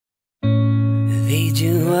made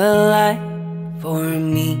you alive for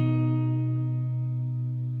me.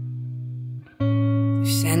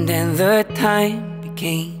 The sand and the time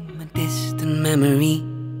became a distant memory,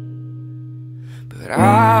 but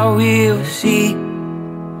I will see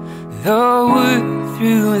the wood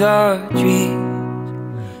through the trees,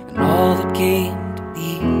 and all that came to be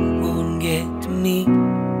won't get to me.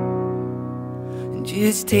 And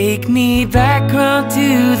just take me back round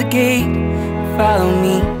to the gate, follow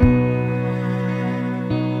me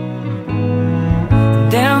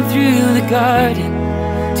down through the garden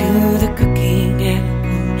to the cooking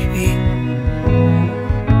apple tree,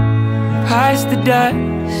 past the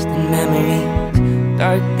dust and memories.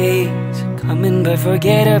 Dark days are coming, but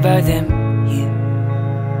forget about them here.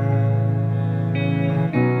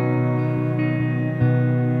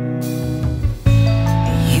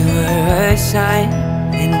 You were a sign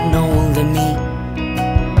in older me,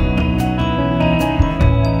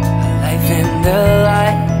 a life and a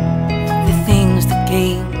life, the things that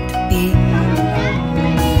came to be.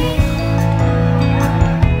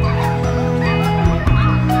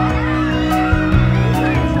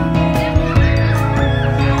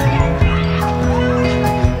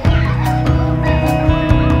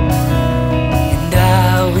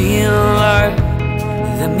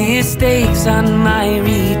 Mistakes on my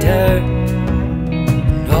return,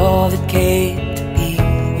 and all that came to be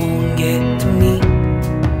won't get to me.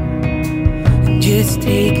 And just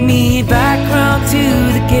take me back round to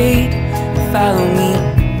the gate and follow me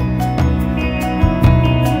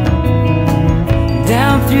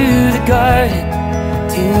down through the garden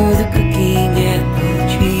to the cooking apple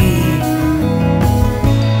tree,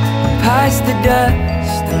 past the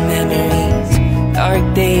dust and memories. Dark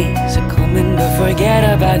days are coming, but forget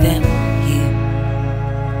about them here.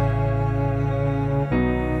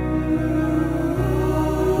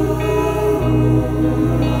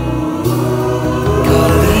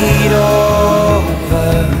 Call it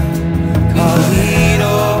over, call it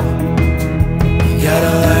over. You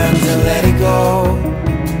gotta learn to let it go.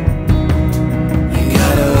 You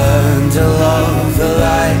gotta learn to love the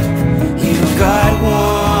life you got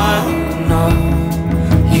one. No,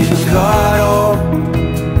 you got all.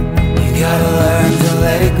 Gotta learn to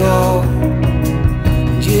let it go.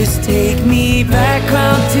 Just take me back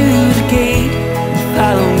round to the gate,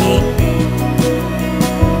 follow me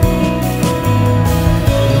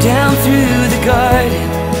down through the garden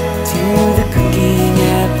to the cooking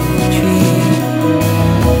apple tree,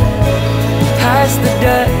 past the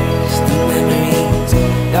dust and memories.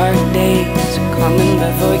 Dark days are coming,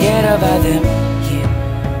 but forget about them.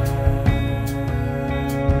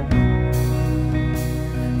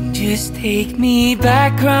 Just take me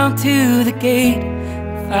back round to the gate,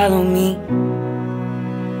 follow me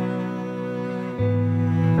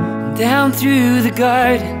down through the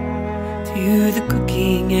garden to the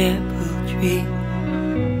cooking apple tree,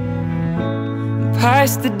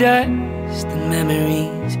 past the dust and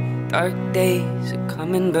memories. Dark days are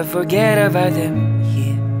coming, but forget about them.